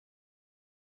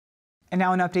And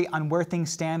now an update on where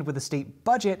things stand with the state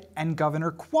budget and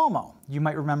Governor Cuomo. You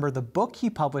might remember the book he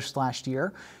published last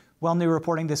year. Well, new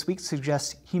reporting this week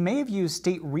suggests he may have used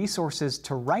state resources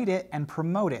to write it and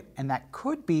promote it, and that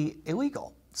could be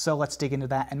illegal. So let's dig into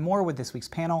that and more with this week's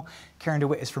panel. Karen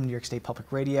DeWitt is from New York State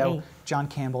Public Radio. Hey. Jon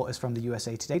Campbell is from the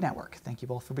USA Today Network. Thank you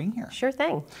both for being here. Sure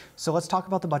thing. So let's talk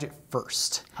about the budget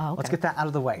first. Oh, okay. Let's get that out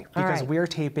of the way because we are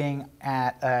taping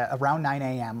at around 9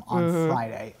 a.m. on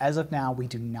Friday. As of now, we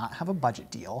do not have a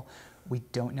budget deal. We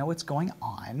don't know what's going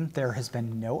on. There has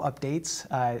been no updates.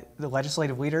 The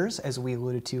legislative leaders, as we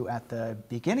alluded to at the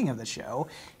beginning of the show,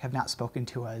 have not spoken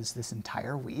to us this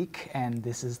entire week, and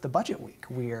this is the budget week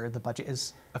where the budget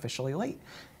is officially late.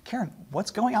 Karen,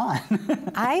 what's going on?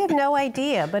 I have no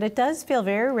idea, but it does feel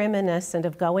very reminiscent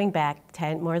of going back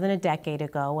more than a decade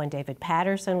ago when David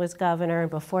Patterson was governor,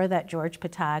 and before that George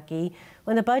Pataki,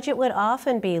 when the budget would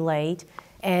often be late.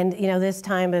 And, you know, this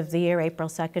time of the year, April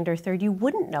 2nd or 3rd, you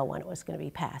wouldn't know when it was going to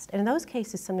be passed. And in those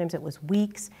cases, sometimes it was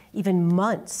weeks, even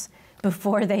months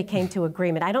before they came to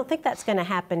agreement. I don't think that's going to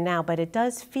happen now, but it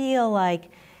does feel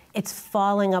like it's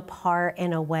falling apart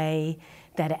in a way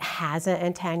that it hasn't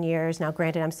in 10 years. Now,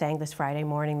 granted, I'm saying this Friday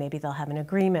morning, maybe they'll have an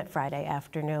agreement Friday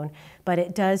afternoon, but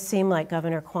it does seem like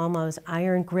Governor Cuomo's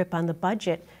iron grip on the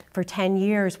budget for 10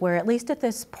 years, where at least at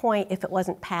this point, if it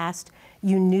wasn't passed,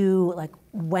 you knew like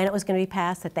when it was going to be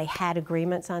passed, that they had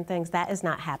agreements on things. That is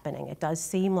not happening. It does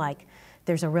seem like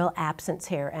there's a real absence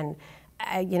here. And,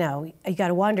 you know, you got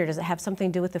to wonder, does it have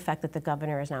something to do with the fact that the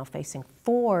governor is now facing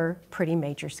 4 pretty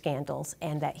major scandals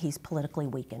and that he's politically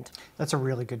weakened? That's a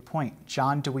really good point.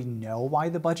 Jon, do we know why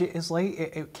the budget is late?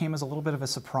 It came as a little bit of a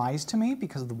surprise to me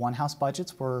because the one House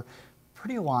budgets were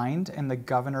pretty aligned and the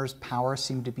governor's power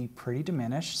seemed to be pretty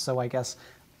diminished. So I guess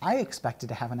I expected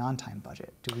to have an on-time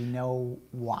budget. Do we know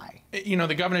why? You know,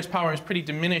 the governor's power is pretty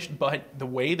diminished, but the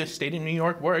way the state of New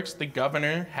York works, the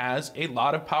governor has a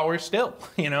lot of power still.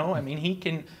 You know, I mean, he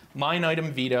can line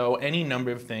item veto any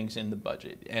number of things in the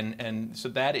budget. And so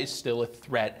that is still a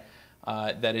threat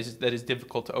that is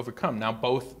difficult to overcome. Now,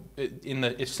 both in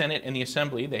the Senate and the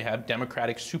Assembly, they have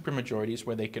Democratic supermajorities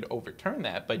where they could overturn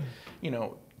that. But, you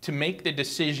know, to make the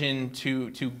decision to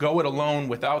go it alone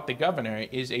without the governor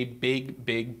is a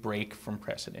big break from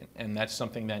precedent. And that's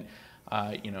something that,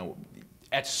 you know,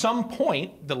 at some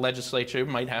point the legislature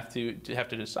might have to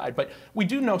decide. But we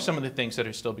do know some of the things that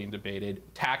are still being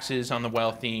debated. Taxes on the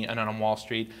wealthy and on Wall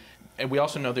Street. And we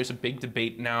also know there's a big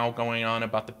debate now going on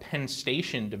about the Penn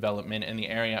Station development and the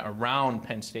area around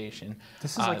Penn Station.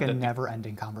 This is like a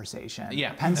never-ending conversation.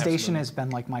 Yeah, Penn Station has been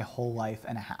like my whole life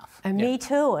and a half. And me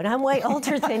too, and I'm way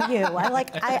older than you.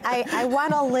 I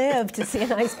want to live to see a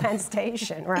nice Penn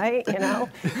Station, right? You know.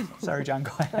 Sorry, Jon,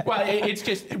 go ahead. Well, it's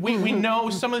just we know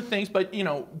some of the things, but you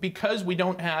know, because we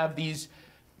don't have these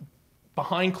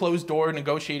behind closed door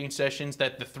negotiating sessions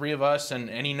that the 3 of us and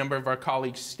any number of our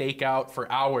colleagues stake out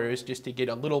for hours just to get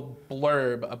a little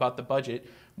blurb about the budget,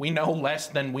 we know less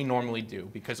than we normally do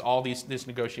because all this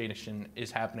negotiation is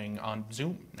happening on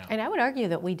Zoom now. And I would argue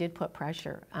that we did put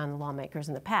pressure on lawmakers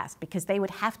in the past because they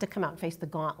would have to come out and face the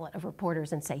gauntlet of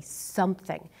reporters and say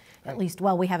something. At least,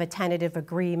 well, we have a tentative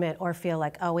agreement, or feel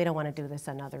like, oh, we don't want to do this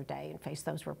another day and face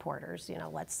those reporters. You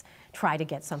know, let's try to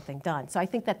get something done. So I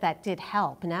think that did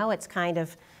help. Now it's kind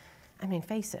of, I mean,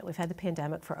 face it, we've had the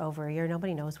pandemic for over a year.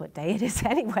 Nobody knows what day it is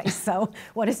anyway. So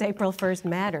what does April 1st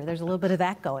matter? There's a little bit of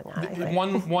that going on, I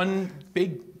think. One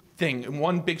big thing,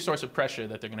 one big source of pressure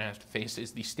that they're going to have to face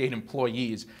is the state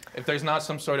employees. If there's not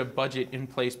some sort of budget in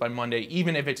place by Monday,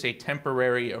 even if it's a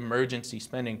temporary emergency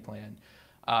spending plan,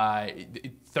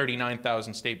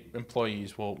 39,000 state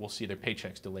employees will see their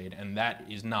paychecks delayed, and that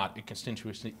is not a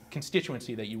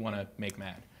constituency that you want to make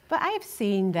mad. But I have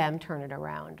seen them turn it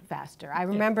around faster. I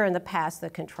remember in the past the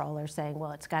controller saying,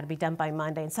 well, it's got to be done by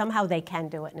Monday, and somehow they can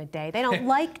do it in a day. They don't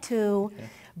like to,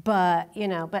 but, you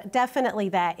know, but definitely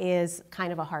that is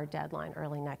kind of a hard deadline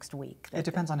early next week. It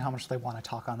depends on how much they want to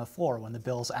talk on the floor when the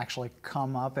bills actually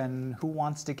come up and who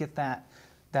wants to get that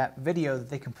video that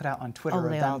they can put out on Twitter of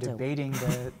them debating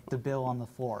the bill on the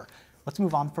floor. Let's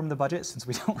move on from the budget since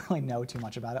we don't really know too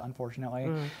much about it, unfortunately.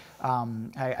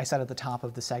 I said at the top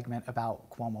of the segment about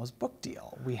Cuomo's book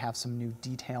deal. We have some new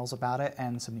details about it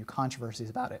and some new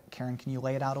controversies about it. Karen, can you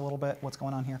lay it out a little bit? What's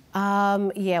going on here?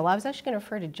 Yeah, well, I was actually going to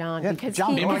refer to Jon because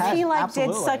Jon, he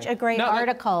did such a great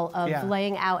article of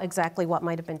laying out exactly what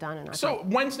might have been done in our So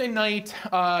Wednesday night,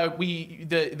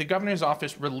 the governor's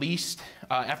office released,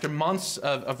 after months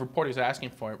of reporters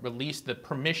asking for it, released the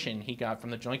permission he got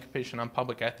from the Joint Commission on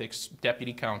Public Ethics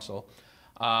Deputy Counsel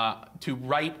to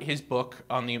write his book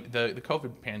on the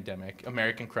COVID pandemic,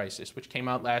 American Crisis, which came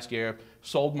out last year,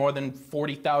 sold more than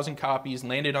 40,000 copies,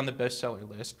 landed on the bestseller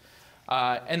list.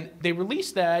 And they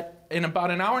released that, and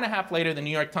about an hour and a half later, the New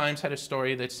York Times had a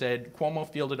story that said Cuomo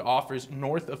fielded offers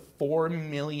north of $4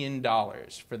 million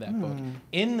for that book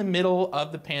in the middle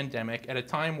of the pandemic at a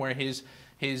time where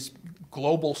his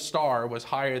global star was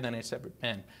higher than it's ever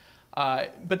been.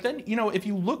 But then, you know, if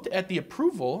you looked at the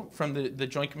approval from the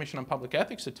Joint Commission on Public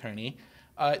Ethics attorney,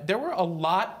 there were a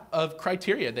lot of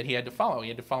criteria that he had to follow. He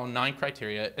had to follow 9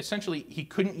 criteria. Essentially, he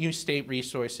couldn't use state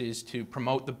resources to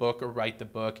promote the book or write the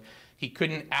book. He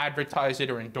couldn't advertise it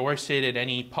or endorse it at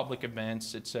any public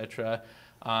events, etc.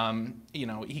 You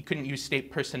know, he couldn't use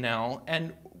state personnel.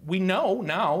 And we know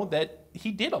now that he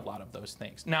did a lot of those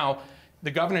things. Now, the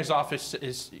governor's office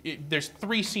there's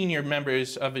 3 senior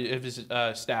members of his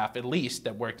staff, at least,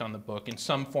 that worked on the book in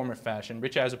some form or fashion: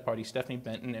 Rich Azzopardi, Stephanie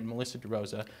Benton, and Melissa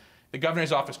DeRosa. The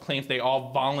governor's office claims they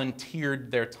all volunteered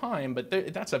their time, but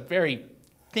that's a very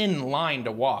thin line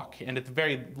to walk, and at the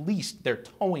very least, they're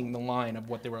towing the line of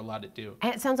what they were allowed to do.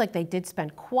 And it sounds like they did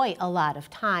spend quite a lot of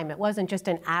time. It wasn't just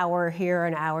an hour here,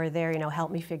 an hour there, you know, help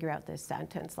me figure out this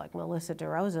sentence. Like Melissa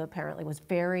DeRosa apparently was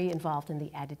very involved in the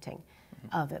editing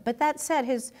of it. But that said,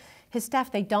 his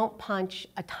staff, they don't punch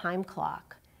a time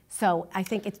clock. So I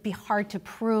think it'd be hard to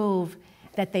prove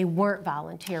that they weren't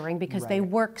volunteering because they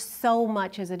work so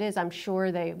much as it is. I'm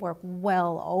sure they work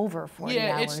well over 40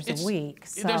 hours a week.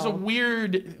 So. There's a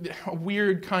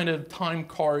weird kind of time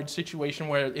card situation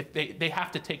where if they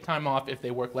have to take time off if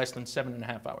they work less than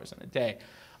 7.5 hours in a day.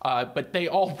 But they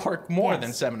all work more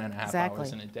than 7.5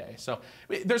 hours in a day. So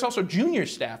there's also junior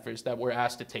staffers that were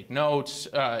asked to take notes,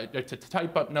 to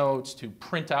type up notes, to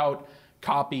print out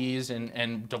copies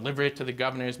and deliver it to the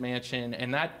governor's mansion.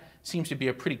 And that seems to be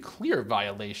a pretty clear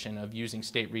violation of using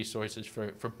state resources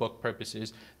for book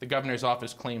purposes. The governor's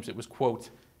office claims it was, quote,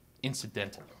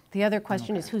 incidental. The other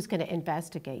question is who's going to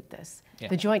investigate this? Yeah.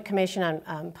 The Joint Commission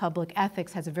on Public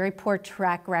Ethics has a very poor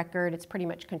track record. It's pretty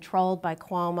much controlled by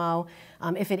Cuomo.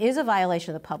 If it is a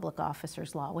violation of the Public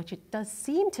Officers Law, which it does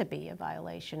seem to be a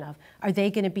violation of, are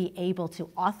they going to be able to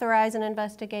authorize an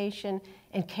investigation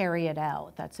and carry it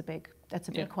out? That's a big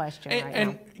question right now.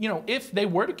 And you know, if they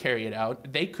were to carry it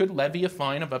out, they could levy a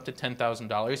fine of up to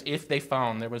 $10,000 if they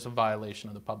found there was a violation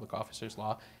of the Public Officers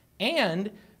Law,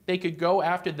 and they could go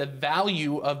after the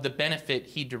value of the benefit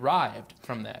he derived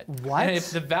from that. What? And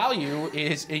if the value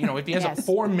is, you know, if he has a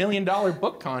 $4 million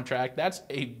book contract, that's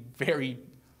a very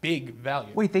big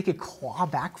value. Wait, they could claw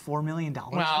back $4 million?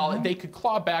 Well, they could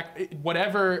claw back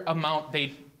whatever amount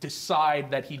they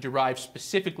decide that he derived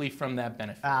specifically from that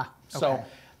benefit. Okay. So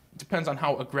it depends on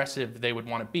how aggressive they would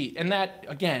want to be. And that,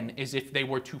 again, is if they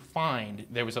were to find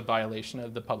there was a violation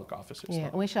of the Public Officers Law.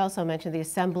 And we should also mention the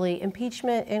Assembly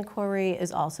impeachment inquiry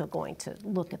is also going to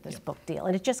look at this book deal.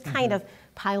 And it's just kind of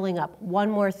piling up.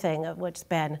 One more thing of what's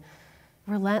been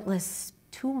relentless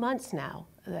 2 months now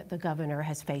that the governor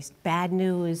has faced bad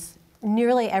news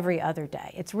nearly every other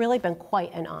day. It's really been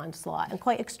quite an onslaught and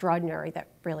quite extraordinary that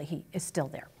really he is still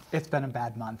there. It's been a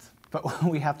bad month. But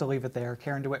we have to leave it there.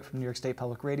 Karen DeWitt from New York State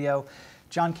Public Radio,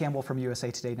 Jon Campbell from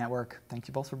USA Today Network. Thank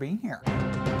you both for being here.